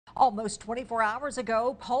Almost 24 hours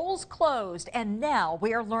ago, polls closed, and now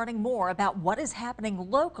we are learning more about what is happening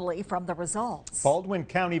locally from the results. Baldwin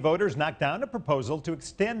County voters knocked down a proposal to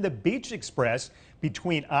extend the Beach Express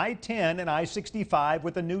between I-10 and I-65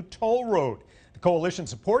 with a new toll road. The coalition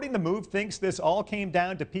supporting the move thinks this all came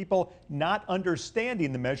down to people not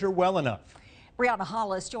understanding the measure well enough. Brianna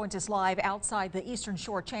Hollis joins us live outside the Eastern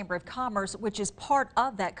Shore Chamber of Commerce, which is part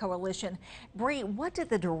of that coalition. Bree, what did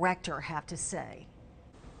the director have to say?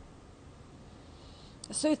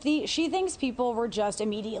 So she thinks people were just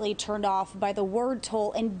immediately turned off by the word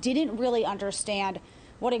toll and didn't really understand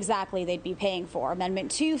what exactly they'd be paying for.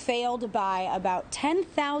 Amendment 2 failed by about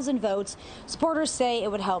 10,000 votes. Supporters say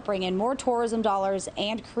it would help bring in more tourism dollars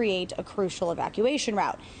and create a crucial evacuation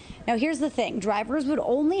route. Now, here's the thing. Drivers would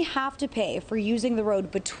only have to pay for using the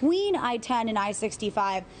road between I-10 and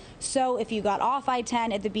I-65. So if you got off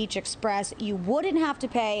I-10 at the Beach Express, you wouldn't have to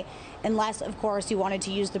pay unless, of course, you wanted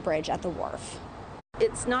to use the bridge at the wharf.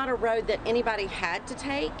 It's not a road that anybody had to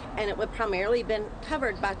take, and it would primarily been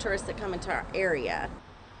covered by tourists that come into our area.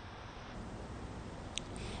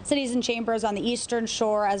 Cities and chambers on the Eastern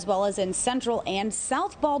Shore as well as in Central and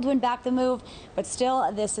South Baldwin backed the move, but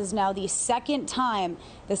still this is now the second time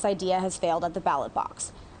this idea has failed at the ballot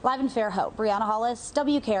box. Live in Fairhope, Brianna Hollis,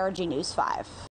 WKRG News 5.